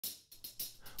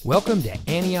Welcome to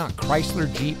Antioch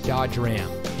Chrysler Jeep Dodge Ram.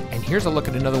 And here's a look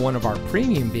at another one of our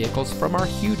premium vehicles from our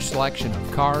huge selection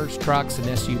of cars, trucks, and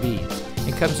SUVs.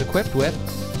 It comes equipped with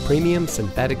premium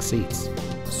synthetic seats,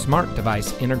 smart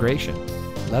device integration,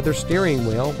 leather steering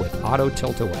wheel with auto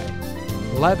tilt-away,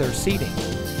 leather seating,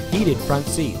 heated front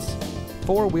seats,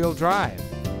 four-wheel drive,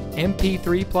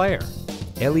 MP3 player,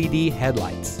 LED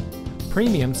headlights,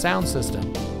 premium sound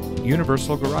system,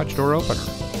 universal garage door opener,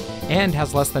 and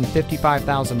has less than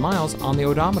 55,000 miles on the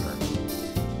odometer.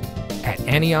 At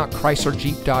Antioch Chrysler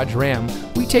Jeep Dodge Ram,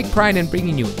 we take pride in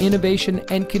bringing you innovation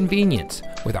and convenience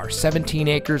with our 17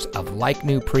 acres of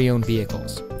like-new pre-owned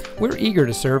vehicles. We're eager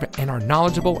to serve, and our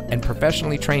knowledgeable and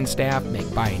professionally trained staff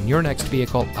make buying your next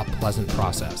vehicle a pleasant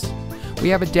process. We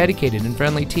have a dedicated and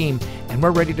friendly team, and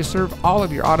we're ready to serve all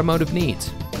of your automotive needs.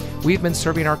 We've been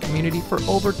serving our community for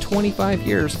over 25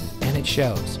 years, and it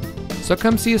shows. So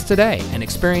come see us today and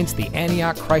experience the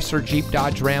Antioch Chrysler Jeep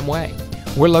Dodge Ram way.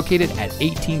 We're located at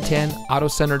 1810 Auto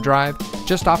Center Drive,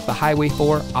 just off the Highway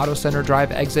 4 Auto Center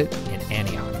Drive exit